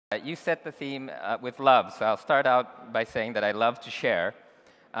You set the theme with love, so I'll start out by saying that I love to share.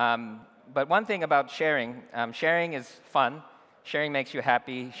 But one thing about sharing, sharing is fun, sharing makes you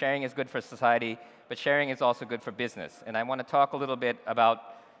happy, sharing is good for society, but sharing is also good for business. And I want to talk a little bit about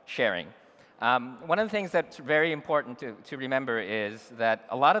sharing. One of the things that's very important to remember is that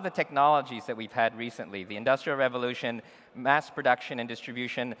a lot of the technologies that we've had recently, the Industrial Revolution, mass production and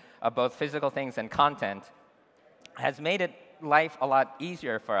distribution of both physical things and content, has made life a lot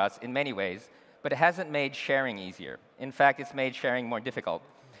easier for us in many ways, but it hasn't made sharing easier. In fact, it's made sharing more difficult.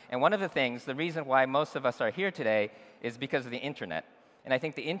 And one of the things, the reason why most of us are here today is because of the internet. And I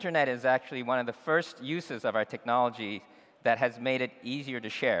think the internet is actually one of the first uses of our technology that has made it easier to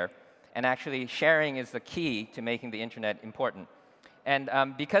share. And actually, sharing is the key to making the internet important. And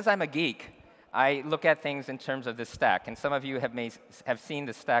because I'm a geek, I look at things in terms of this stack. And some of you have seen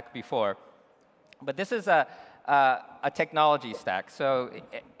the stack before. But this is a technology stack. So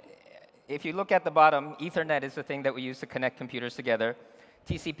if you look at the bottom, Ethernet is the thing that we use to connect computers together.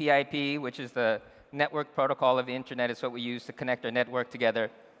 TCP/IP, which is the network protocol of the internet, is what we use to connect our network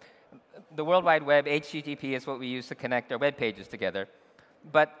together. The World Wide Web, HTTP, is what we use to connect our web pages together.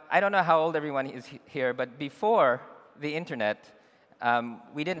 But I don't know how old everyone is here, but before the internet,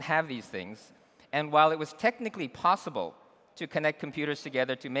 we didn't have these things. And while it was technically possible to connect computers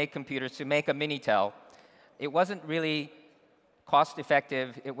together, to make computers, to make a Minitel, it wasn't really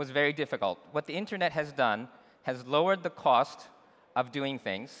cost-effective. It was very difficult. What the internet has done has lowered the cost of doing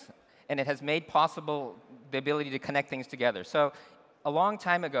things, and it has made possible the ability to connect things together. So a long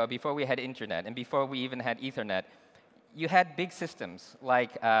time ago, before we had internet and before we even had Ethernet, you had big systems,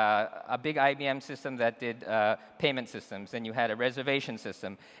 like a big IBM system that did payment systems, and you had a reservation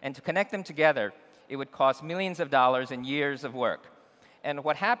system. And to connect them together, it would cost millions of dollars and years of work. And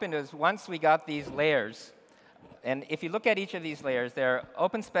what happened is, once we got these layers, and if you look at each of these layers, there are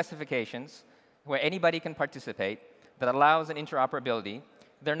open specifications where anybody can participate that allows an interoperability.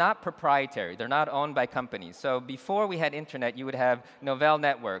 They're not proprietary. They're not owned by companies. So before we had internet, you would have Novell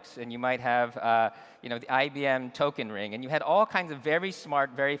networks, and you might have the IBM token ring, and you had all kinds of very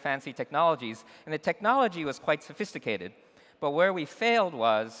smart, very fancy technologies. And the technology was quite sophisticated. But where we failed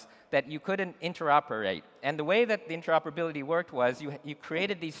was that you couldn't interoperate. And the way that the interoperability worked was you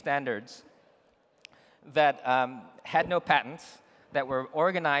created these standards that had no patents, that were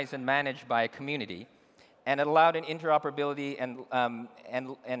organized and managed by a community, and it allowed an interoperability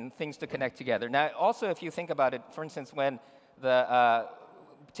and things to connect together. Now, also, if you think about it, for instance, when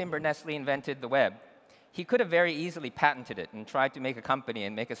Tim Berners-Lee invented the web, he could have very easily patented it and tried to make a company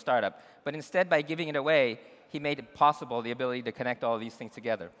and make a startup. But instead, by giving it away, he made it possible, the ability to connect all these things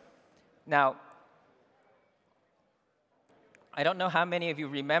together. Now, I don't know how many of you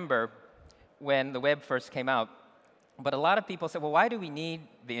remember when the web first came out, but a lot of people said, well, why do we need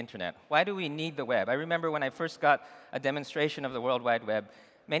the internet? Why do we need the web? I remember when I first got a demonstration of the World Wide Web,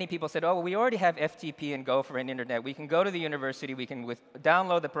 many people said, oh, well, we already have FTP and Go for an internet. We can go to the university. We can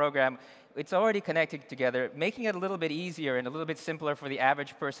download the program. It's already connected together. Making it a little bit easier and a little bit simpler for the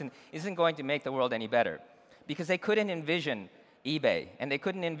average person isn't going to make the world any better, because they couldn't envision eBay, and they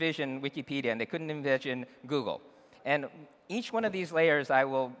couldn't envision Wikipedia, and they couldn't envision Google. And each one of these layers, I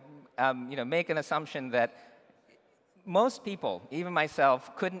will make an assumption that most people, even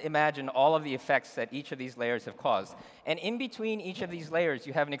myself, couldn't imagine all of the effects that each of these layers have caused. And in between each of these layers,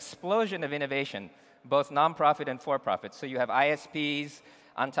 you have an explosion of innovation, both nonprofit and for-profit. So you have ISPs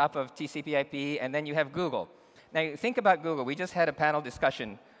on top of TCP/IP, and then you have Google. Now, think about Google. We just had a panel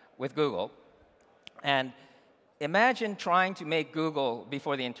discussion with Google. And imagine trying to make Google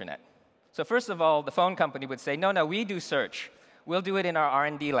before the internet. So first of all, the phone company would say, no, we do search. We'll do it in our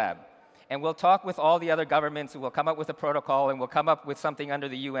R&D lab. And we'll talk with all the other governments, and we'll come up with a protocol, and we'll come up with something under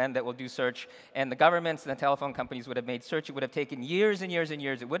the UN that will do search. And the governments and the telephone companies would have made search. It would have taken years and years and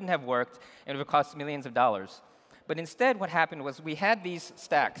years. It wouldn't have worked, and it would have cost millions of dollars. But instead, what happened was we had these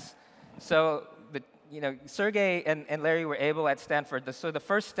stacks. So Sergey and Larry were able at Stanford. So the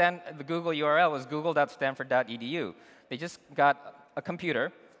first the Google URL was google.stanford.edu. They just got a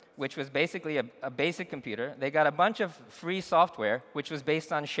computer, which was basically a basic computer. They got a bunch of free software, which was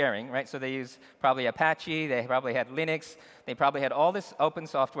based on sharing, right? So they used probably Apache. They probably had Linux. They probably had all this open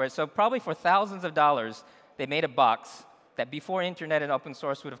software. So probably for thousands of dollars, they made a box that before internet and open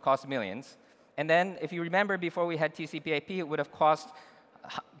source would have cost millions. And then, if you remember, before we had TCP/IP, it would have cost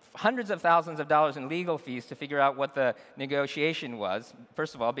hundreds of thousands of dollars in legal fees to figure out what the negotiation was,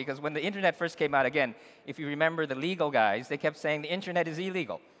 first of all, because when the internet first came out, again, if you remember the legal guys, they kept saying the internet is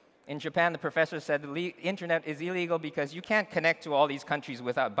illegal. In Japan, the professor said the internet is illegal because you can't connect to all these countries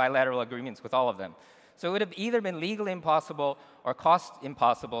without bilateral agreements with all of them. So it would have either been legally impossible or cost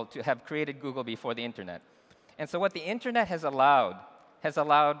impossible to have created Google before the internet. And so what the internet has allowed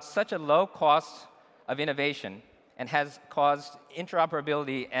such a low cost of innovation and has caused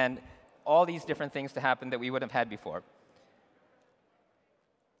interoperability and all these different things to happen that we would have had before.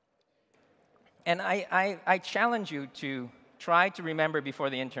 And I challenge you to try to remember before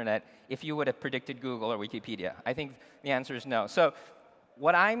the internet if you would have predicted Google or Wikipedia. I think the answer is no. So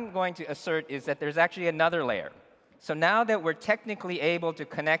what I'm going to assert is that there's actually another layer. So now that we're technically able to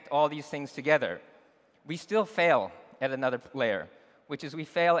connect all these things together, we still fail at another layer, which is we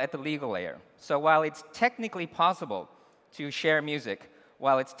fail at the legal layer. So while it's technically possible to share music,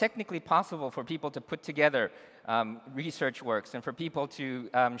 while it's technically possible for people to put together research works and for people to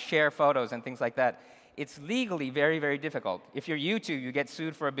share photos and things like that, it's legally very, very difficult. If you're YouTube, you get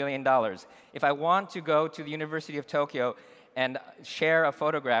sued for $1 billion. If I want to go to the University of Tokyo and share a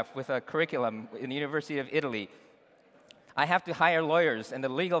photograph with a curriculum in the University of Italy, I have to hire lawyers, and the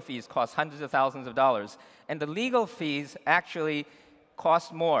legal fees cost hundreds of thousands of dollars. And the legal fees actually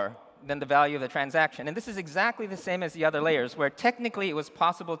cost more than the value of the transaction. And this is exactly the same as the other layers, where technically it was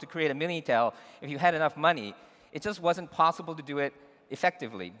possible to create a Minitel if you had enough money. It just wasn't possible to do it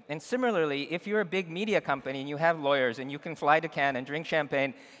effectively. And similarly, if you're a big media company and you have lawyers and you can fly to Cannes and drink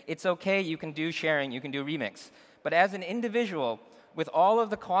champagne, it's OK, you can do sharing, you can do remix. But as an individual, with all of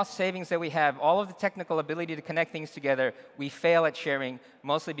the cost savings that we have, all of the technical ability to connect things together, we fail at sharing,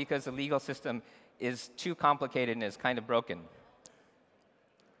 mostly because the legal system is too complicated and is kind of broken.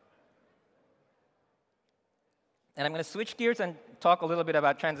 And I'm going to switch gears and talk a little bit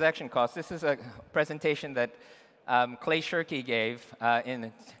about transaction costs. This is a presentation that Clay Shirky gave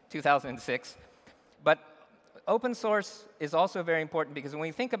in 2006. But open source is also very important because when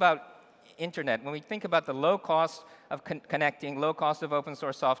we think about internet, when we think about the low cost of connecting, low cost of open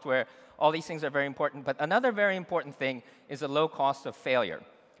source software, all these things are very important. But another very important thing is the low cost of failure.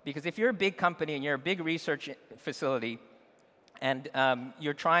 Because if you're a big company and you're a big research facility and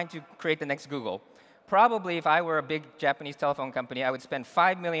you're trying to create the next Google, probably if I were a big Japanese telephone company, I would spend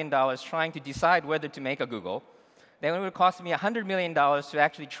 $5 million trying to decide whether to make a Google. Then it would cost me $100 million to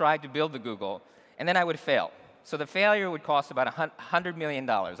actually try to build the Google. And then I would fail. So the failure would cost about $100 million,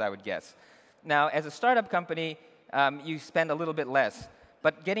 I would guess. Now, as a startup company, you spend a little bit less.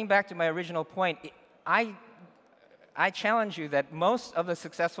 But getting back to my original point, I challenge you that most of the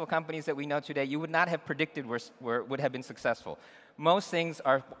successful companies that we know today, you would not have predicted would have been successful. Most things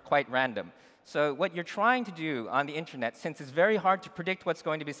are quite random. So what you're trying to do on the internet, since it's very hard to predict what's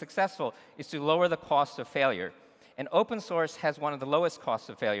going to be successful, is to lower the cost of failure. And open source has one of the lowest costs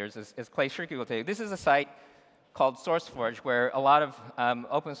of failures, as Clay Shirky will tell you. This is a site called SourceForge, where a lot of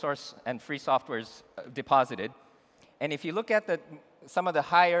open source and free software is deposited. And if you look at some of the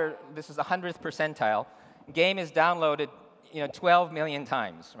higher, this is the 100th percentile, game is downloaded 12 million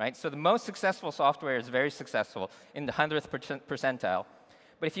times, right? So the most successful software is very successful in the 100th percentile.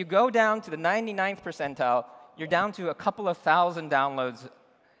 But if you go down to the 99th percentile, you're down to a couple of thousand downloads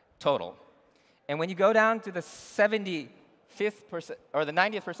total. And when you go down to the 75th or the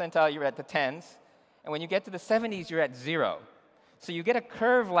 90th percentile, you're at the tens. And when you get to the 70s, you're at 0. So you get a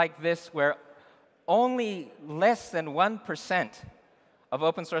curve like this where only less than 1% of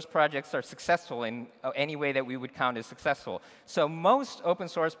open source projects are successful in any way that we would count as successful. So most open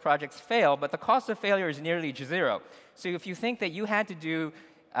source projects fail, but the cost of failure is nearly 0. So if you think that you had to do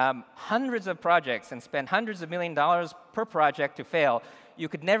hundreds of projects and spend hundreds of million dollars per project to fail, you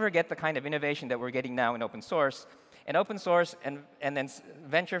could never get the kind of innovation that we're getting now in open source. And open source and then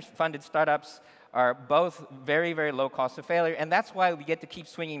venture-funded startups are both very, very low cost of failure. And that's why we get to keep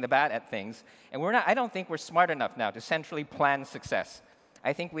swinging the bat at things. And I don't think we're smart enough now to centrally plan success.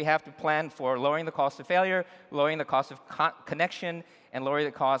 I think we have to plan for lowering the cost of failure, lowering the cost of connection, and lowering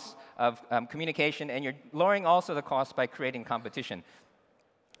the cost of communication. And you're lowering also the cost by creating competition.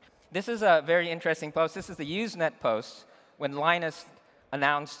 This is a very interesting post. This is the Usenet post when Linus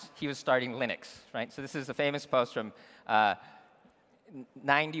announced he was starting Linux, right? So this is a famous post from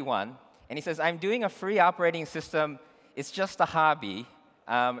 91. And he says, I'm doing a free operating system. It's just a hobby.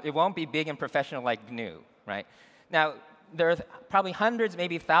 It won't be big and professional like GNU, right? Now, there are probably hundreds,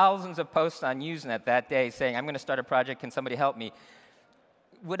 maybe thousands of posts on Usenet that day saying, I'm going to start a project. Can somebody help me?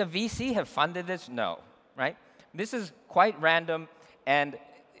 Would a VC have funded this? No, right? This is quite random. And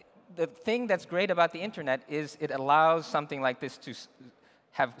the thing that's great about the internet is it allows something like this to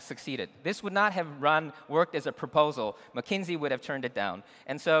have succeeded. This would not have worked as a proposal. McKinsey would have turned it down.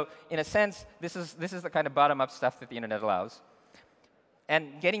 And so, in a sense, this is the kind of bottom-up stuff that the internet allows.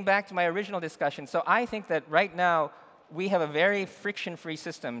 And getting back to my original discussion, so I think that right now we have a very friction-free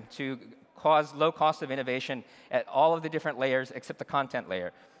system to cause low cost of innovation at all of the different layers except the content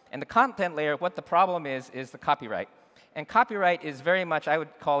layer. And the content layer, what the problem is the copyright. And copyright is very much, I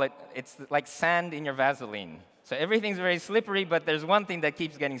would call it, it's like sand in your Vaseline. So everything's very slippery, but there's one thing that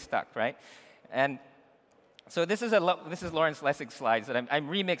keeps getting stuck, right? And so this is Lawrence Lessig's slides, and I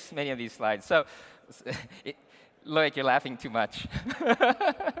remixed many of these slides. So, Loic, you're laughing too much.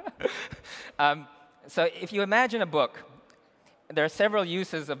 So if you imagine a book, there are several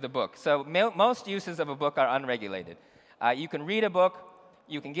uses of the book. So most uses of a book are unregulated. You can read a book,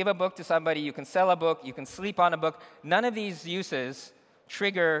 you can give a book to somebody, you can sell a book, you can sleep on a book. None of these uses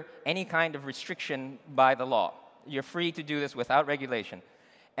trigger any kind of restriction by the law. You're free to do this without regulation.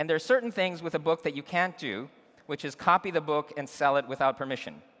 And there are certain things with a book that you can't do, which is copy the book and sell it without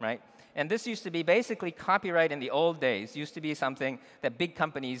permission, right? And this used to be basically copyright in the old days, used to be something that big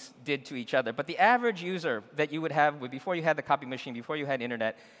companies did to each other. But the average user that you would have before you had the copy machine, before you had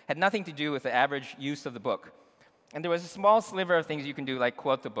internet, had nothing to do with the average use of the book. And there was a small sliver of things you can do, like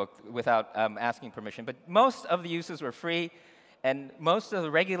quote the book without asking permission. But most of the uses were free, and most of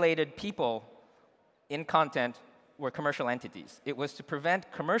the regulated people in content were commercial entities. It was to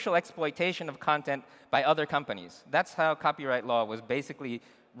prevent commercial exploitation of content by other companies. That's how copyright law was basically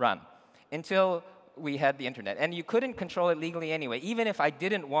run until we had the internet. And you couldn't control it legally anyway. Even if I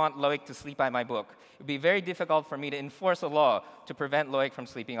didn't want Loic to sleep on my book, it would be very difficult for me to enforce a law to prevent Loic from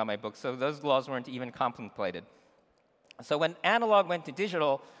sleeping on my book. So those laws weren't even contemplated. So when analog went to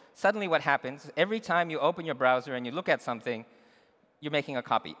digital, suddenly what happens, every time you open your browser and you look at something, you're making a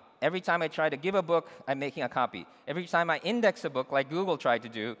copy. Every time I try to give a book, I'm making a copy. Every time I index a book, like Google tried to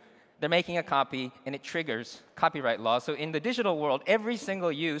do, they're making a copy, and it triggers copyright law. So in the digital world, every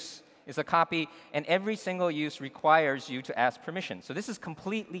single use is a copy, and every single use requires you to ask permission. So this is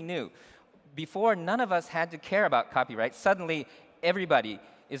completely new. Before, none of us had to care about copyright. Suddenly, everybody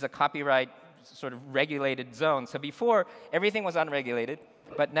is a copyright sort of regulated zone. So before, everything was unregulated,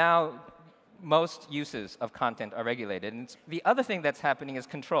 but now most uses of content are regulated. And the other thing that's happening is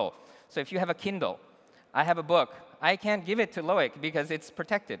control. So if you have a Kindle, I have a book, I can't give it to Loic because it's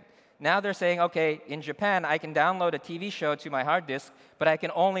protected. Now they're saying, OK, in Japan, I can download a TV show to my hard disk, but I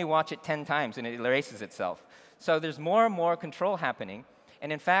can only watch it 10 times, and it erases itself. So there's more and more control happening.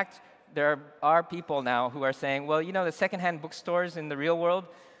 And in fact, there are people now who are saying, well, you know, the secondhand bookstores in the real world,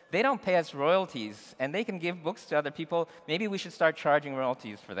 they don't pay us royalties, and they can give books to other people. Maybe we should start charging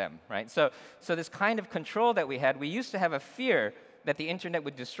royalties for them, right? So this kind of control that we had, we used to have a fear that the internet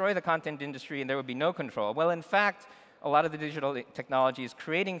would destroy the content industry and there would be no control. Well, in fact, a lot of the digital technology is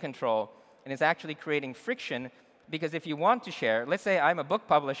creating control and is actually creating friction, because if you want to share, let's say I'm a book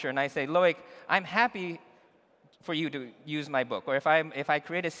publisher and I say, Loic, I'm happy for you to use my book. Or if I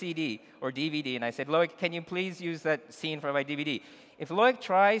create a CD or DVD and I said, Loic, can you please use that scene for my DVD? If Loic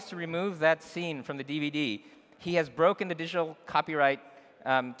tries to remove that scene from the DVD, he has broken the digital copyright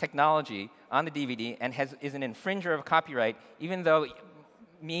technology on the DVD and is an infringer of copyright, even though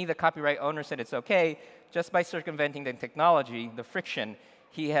me, the copyright owner, said it's OK. Just by circumventing the technology, the friction,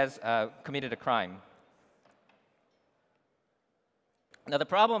 he has committed a crime. Now, the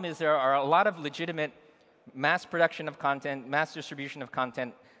problem is there are a lot of legitimate mass production of content, mass distribution of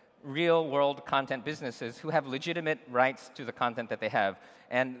content, real-world content businesses who have legitimate rights to the content that they have.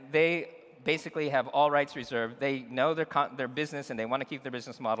 And they basically have all rights reserved. They know their business, and they want to keep their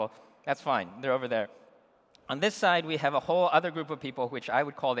business model. That's fine. They're over there. On this side, we have a whole other group of people, which I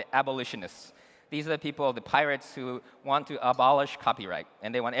would call the abolitionists. These are the people, the pirates, who want to abolish copyright,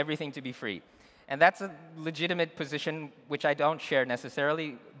 and they want everything to be free. And that's a legitimate position, which I don't share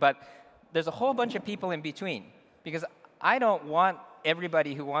necessarily, but there's a whole bunch of people in between, because I don't want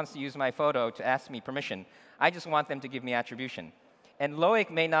everybody who wants to use my photo to ask me permission. I just want them to give me attribution. And Loic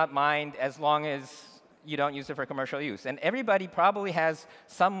may not mind as long as you don't use it for commercial use. And everybody probably has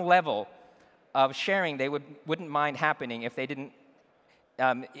some level of sharing they wouldn't mind happening if they didn't,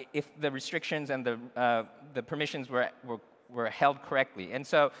 if the restrictions and the permissions were held correctly. And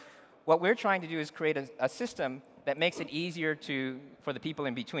so what we're trying to do is create a system that makes it easier for the people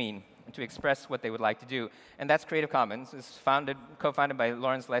in between to express what they would like to do. And that's Creative Commons. It's co-founded by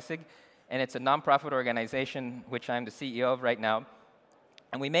Lawrence Lessig, and it's a nonprofit organization which I'm the CEO of right now.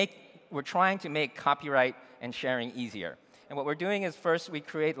 And we're trying to make copyright and sharing easier. And what we're doing is first we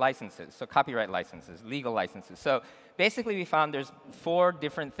create licenses, so copyright licenses, legal licenses. So basically we found there's 4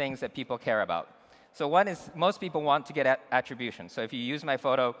 different things that people care about. So one is most people want to get attribution. So if you use my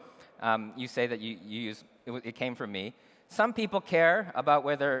photo, you say that it came from me. Some people care about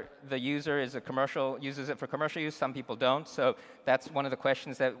whether the user uses it for commercial use. Some people don't. So that's one of the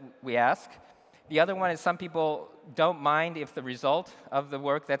questions that we ask. The other one is some people don't mind if the result of the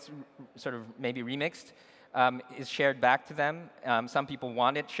work that's sort of maybe remixed is shared back to them. Some people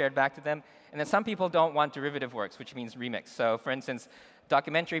want it shared back to them. And then some people don't want derivative works, which means remix. So for instance,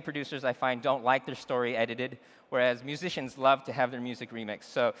 documentary producers, I find, don't like their story edited, whereas musicians love to have their music remixed.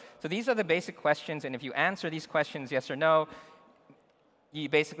 So these are the basic questions, and if you answer these questions yes or no, you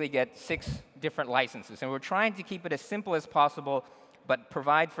basically get 6 different licenses. And we're trying to keep it as simple as possible, but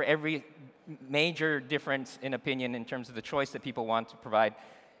provide for every major difference in opinion in terms of the choice that people want to provide.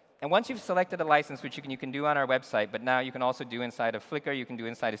 And once you've selected a license, which you can do on our website, but now you can also do inside of Flickr, you can do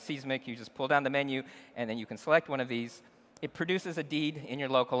inside of Seismic, you just pull down the menu, and then you can select one of these. It produces a deed in your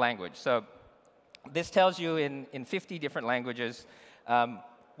local language. So this tells you in 50 different languages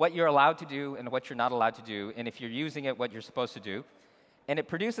what you're allowed to do and what you're not allowed to do, and if you're using it, what you're supposed to do. And it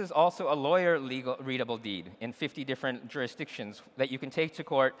produces also a lawyer legal readable deed in 50 different jurisdictions that you can take to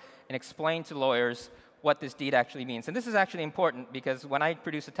court and explain to lawyers what this deed actually means. And this is actually important because when I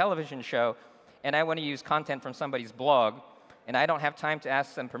produce a television show and I want to use content from somebody's blog, and I don't have time to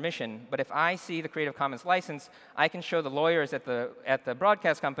ask them permission, but if I see the Creative Commons license, I can show the lawyers at the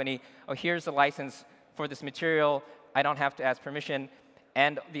broadcast company, oh, here's the license for this material. I don't have to ask permission.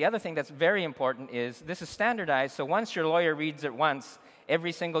 And the other thing that's very important is this is standardized, so once your lawyer reads it once,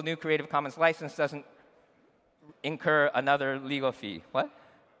 every single new Creative Commons license doesn't incur another legal fee. What?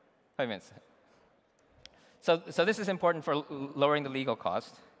 5 minutes. So this is important for lowering the legal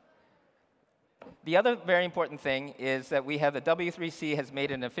cost. The other very important thing is that we have the W3C has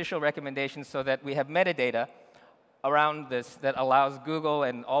made an official recommendation so that we have metadata around this that allows Google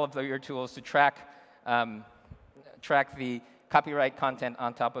and all of your tools to track the copyright content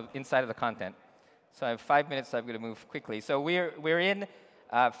on top of inside of the content. So I have 5 minutes, so I'm going to move quickly. So we're in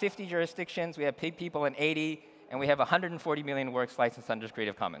 50 jurisdictions. We have paid people in 80, and we have 140 million works licensed under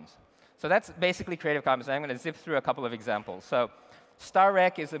Creative Commons. So that's basically Creative Commons. I'm going to zip through a couple of examples. So Star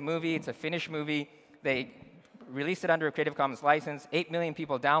Trek is a movie. It's a Finnish movie. They released it under a Creative Commons license. 8 million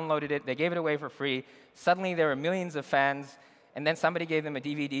people downloaded it. They gave it away for free. Suddenly, there were millions of fans. And then somebody gave them a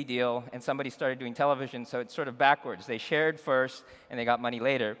DVD deal, and somebody started doing television. So it's sort of backwards. They shared first, and they got money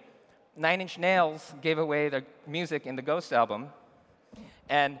later. 9 Inch Nails gave away their music in the Ghost album.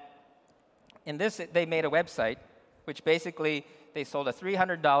 And in this, they made a website, which basically, they sold a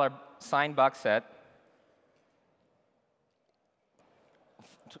 $300 signed box set,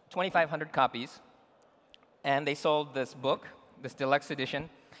 2,500 copies, and they sold this book, this deluxe edition.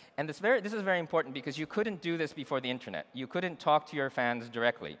 And this is very important because you couldn't do this before the internet. You couldn't talk to your fans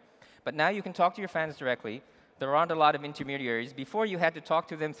directly. But now you can talk to your fans directly. There aren't a lot of intermediaries. Before, you had to talk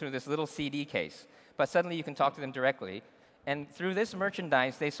to them through this little CD case. But suddenly, you can talk to them directly. And through this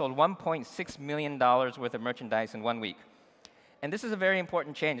merchandise, they sold $1.6 million worth of merchandise in 1 week. And this is a very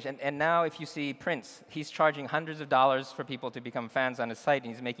important change. And now if you see Prince, he's charging hundreds of dollars for people to become fans on his site,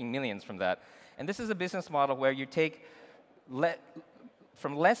 and he's making millions from that. And this is a business model where you take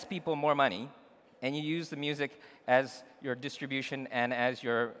from less people more money, and you use the music as your distribution and as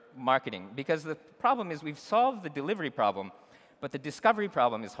your marketing. Because the problem is we've solved the delivery problem, but the discovery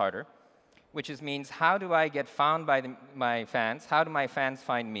problem is harder, which means how do I get found by my fans? How do my fans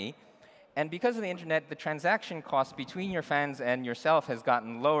find me? And because of the internet, the transaction cost between your fans and yourself has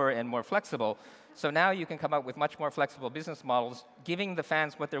gotten lower and more flexible. So now you can come up with much more flexible business models, giving the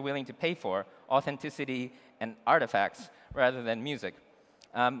fans what they're willing to pay for, authenticity and artifacts, rather than music.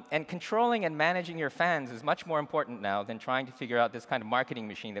 And controlling and managing your fans is much more important now than trying to figure out this kind of marketing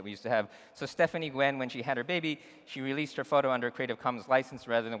machine that we used to have. So Stephanie Gwen, when she had her baby, she released her photo under a Creative Commons license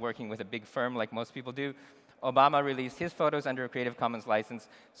rather than working with a big firm like most people do. Obama released his photos under a Creative Commons license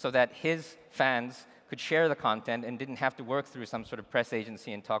so that his fans could share the content and didn't have to work through some sort of press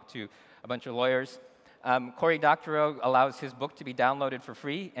agency and talk to a bunch of lawyers. Cory Doctorow allows his book to be downloaded for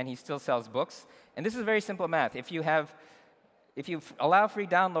free, and he still sells books. And this is very simple math. If you allow free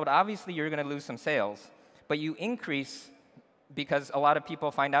download, obviously you're going to lose some sales. But you increase because a lot of people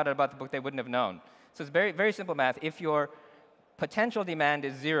find out about the book they wouldn't have known. So it's very, very simple math. If your potential demand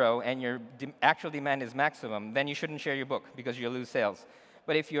is 0 and your actual demand is maximum, then you shouldn't share your book because you'll lose sales.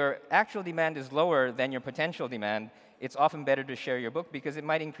 But if your actual demand is lower than your potential demand, it's often better to share your book because it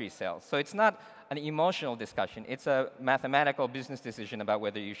might increase sales. So it's not an emotional discussion. It's a mathematical business decision about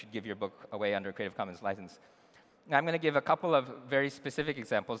whether you should give your book away under a Creative Commons license. Now, I'm going to give a couple of very specific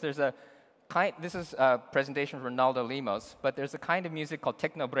examples. This is a presentation from Ronaldo Limos, but there's a kind of music called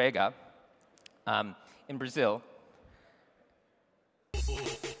Tecnobrega in Brazil.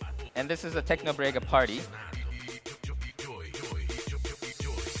 And this is a Tecnobrega party.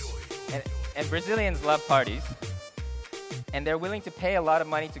 And Brazilians love parties. And they're willing to pay a lot of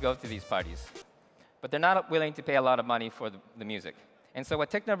money to go to these parties. but they're not willing to pay a lot of money for the music. And so what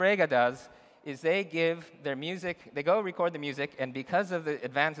Tecnobrega does is they give their music, they go record the music, and because of the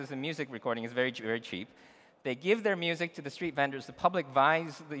advances in music recording is very, very cheap, they give their music to the street vendors, the public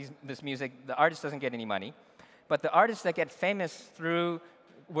buys this music, the artist doesn't get any money, but the artists that get famous through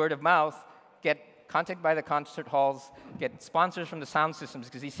word of mouth get contacted by the concert halls, get sponsors from the sound systems,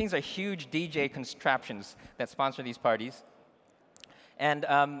 because these things are huge DJ contraptions that sponsor these parties, and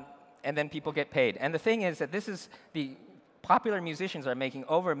then people get paid. And the thing is that the popular musicians are making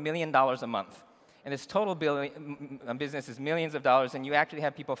over $1 million a month. And this total business is millions of dollars, and you actually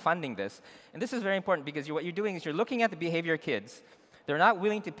have people funding this. And this is very important because what you're doing is you're looking at the behavior of kids. They're not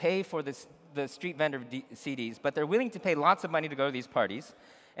willing to pay for the street vendor CDs, but they're willing to pay lots of money to go to these parties.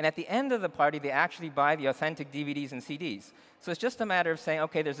 And at the end of the party, they actually buy the authentic DVDs and CDs. So it's just a matter of saying,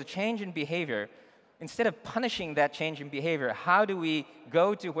 OK, there's a change in behavior. Instead of punishing that change in behavior, how do we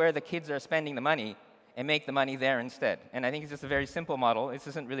go to where the kids are spending the money and make the money there instead? And I think it's just a very simple model. This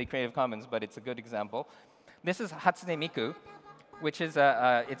isn't really Creative Commons, but it's a good example. This is Hatsune Miku, which is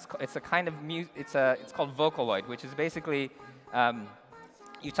it's a kind of it's called Vocaloid, which is basically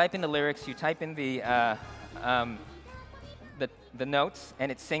you type in the lyrics, you type in the notes,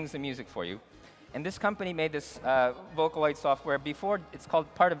 and it sings the music for you. And this company made this Vocaloid software before. It's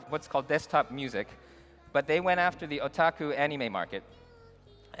called part of what's called desktop music, but they went after the otaku anime market.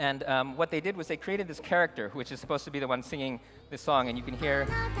 And what they did was they created this character, which is supposed to be the one singing this song. And you can hear,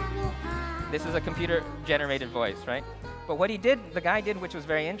 this is a computer-generated voice, right? But what the guy did, which was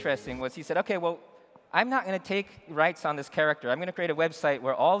very interesting, was he said, OK, well, I'm not going to take rights on this character. I'm going to create a website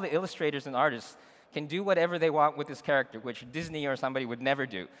where all the illustrators and artists can do whatever they want with this character, which Disney or somebody would never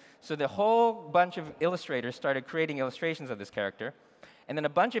do. So the whole bunch of illustrators started creating illustrations of this character. And then a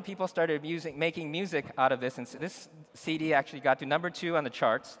bunch of people started making music out of this. And so this CD actually got to #2 on the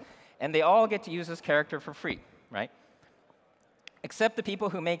charts. And they all get to use this character for free, right? Except the people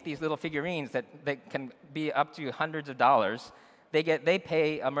who make these little figurines that can be up to hundreds of dollars. They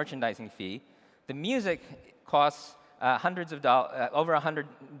pay a merchandising fee. The music costs over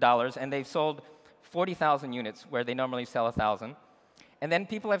 $100, and they've sold 40,000 units, where they normally sell 1,000. And then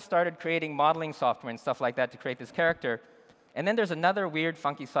people have started creating modeling software and stuff like that to create this character. And then there's another weird,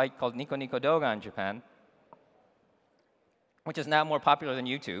 funky site called Nico Nico Doga in Japan, which is now more popular than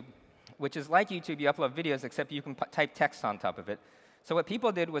YouTube, which is like YouTube. You upload videos, except you can type text on top of it. So what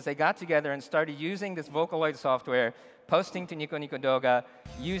people did was they got together and started using this Vocaloid software, posting to Nico Nico Doga,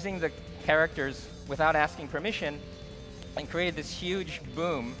 using the characters without asking permission, and created this huge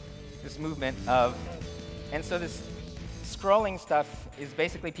boom, this movement of, and so this scrolling stuff is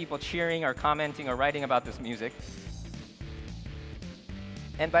basically people cheering or commenting or writing about this music.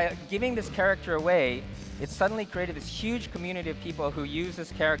 And by giving this character away, it suddenly created this huge community of people who use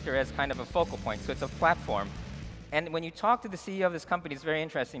this character as kind of a focal point. So it's a platform. And when you talk to the CEO of this company, it's very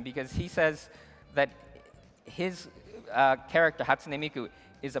interesting because he says that his character, Hatsune Miku,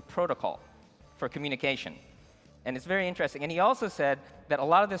 is a protocol for communication. And it's very interesting. And he also said that a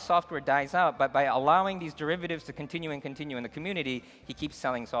lot of this software dies out, but by allowing these derivatives to continue and continue in the community, he keeps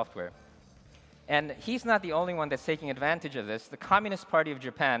selling software. And he's not the only one that's taking advantage of this. The Communist Party of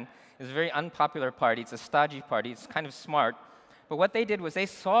Japan is a very unpopular party. It's a stodgy party. It's kind of smart. But what they did was they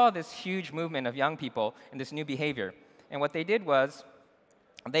saw this huge movement of young people and this new behavior. And what they did was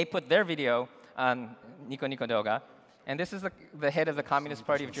they put their video on Nico Nico Doga. And this is the head of the Communist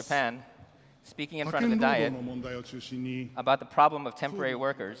Party of Japan speaking in front of the Diet about the problem of temporary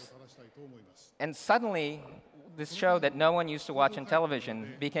workers. And suddenly, this show that no one used to watch on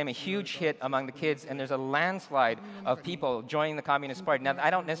television became a huge hit among the kids, and there's a landslide of people joining the Communist Party. Now, I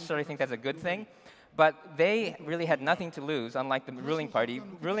don't necessarily think that's a good thing, but they really had nothing to lose, unlike the ruling party. The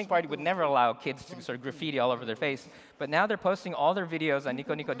ruling party would never allow kids to sort of graffiti all over their face, but now they're posting all their videos on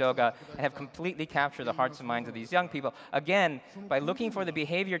Nico Nico Doga and have completely captured the hearts and minds of these young people, again, by looking for the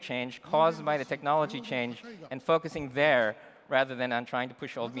behavior change caused by the technology change and focusing there rather than on trying to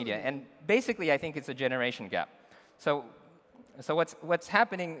push old media. And basically, I think it's a generation gap. So what's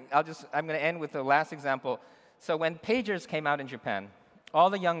happening, I'm going to end with the last example. So when pagers came out in Japan, all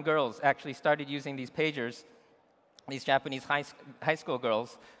the young girls actually started using these pagers, these Japanese high school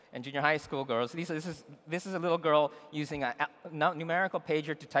girls and junior high school girls. This is a little girl using a numerical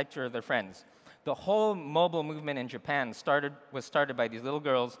pager to type to their friends. The whole mobile movement in Japan was started by these little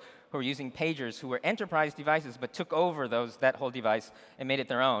girls who were using pagers, who were enterprise devices, but took over that whole device and made it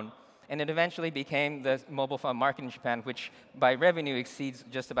their own. And it eventually became the mobile phone market in Japan, which by revenue exceeds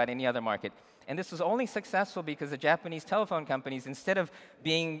just about any other market. And this was only successful because the Japanese telephone companies, instead of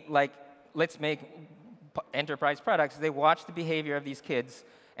being like, let's make enterprise products, they watched the behavior of these kids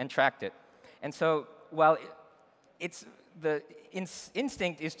and tracked it. And so while the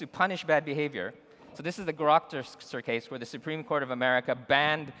instinct is to punish bad behavior, so this is the Grokster case where the Supreme Court of America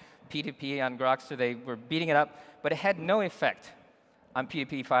banned P2P on Grokster. They were beating it up, but it had no effect on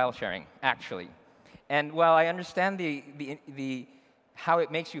P2P file sharing, actually. And while I understand how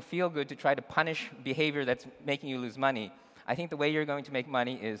it makes you feel good to try to punish behavior that's making you lose money, I think the way you're going to make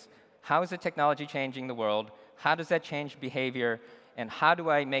money is, how is the technology changing the world? How does that change behavior? And how do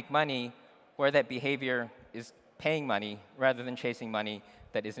I make money where that behavior is paying money rather than chasing money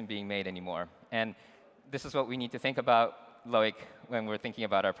that isn't being made anymore? And this is what we need to think about, LeWeb'08, when we're thinking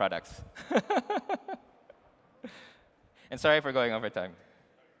about our products. And sorry for going over time.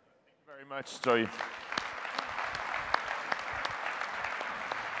 Thank you very much, Joy.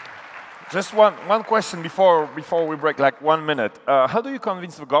 Just one question before we break, like 1 minute. How do you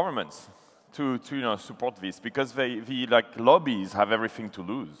convince the governments to support this? Because the lobbies have everything to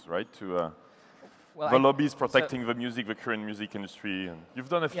lose, right? Well, the lobbies protecting the current music industry. And you've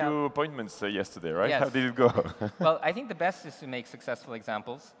done a few appointments yesterday, right? Yes. How did it go? Well, I think the best is to make successful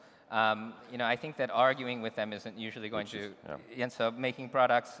examples. I think that arguing with them isn't usually going to. Yeah. And so making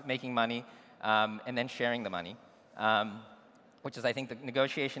products, making money, and then sharing the money. Which is, I think, the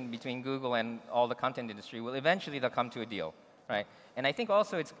negotiation between Google and all the content industry will eventually they'll come to a deal, right? And I think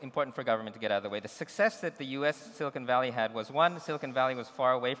also it's important for government to get out of the way. The success that the US Silicon Valley had was, one, Silicon Valley was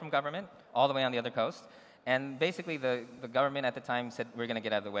far away from government, all the way on the other coast. And basically the government at the time said, we're going to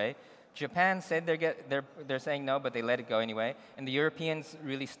get out of the way. Japan said they're saying no, but they let it go anyway. And the Europeans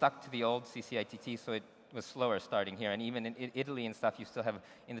really stuck to the old CCITT, so it was slower starting here. And even in Italy and stuff, you still have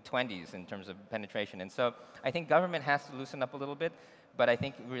in the 20s in terms of penetration. And so I think government has to loosen up a little bit, but I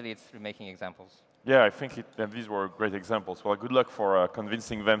think really it's through making examples. Yeah, I think these were great examples. Well, good luck for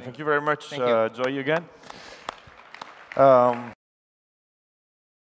convincing them. Thank you very much, Joy, again.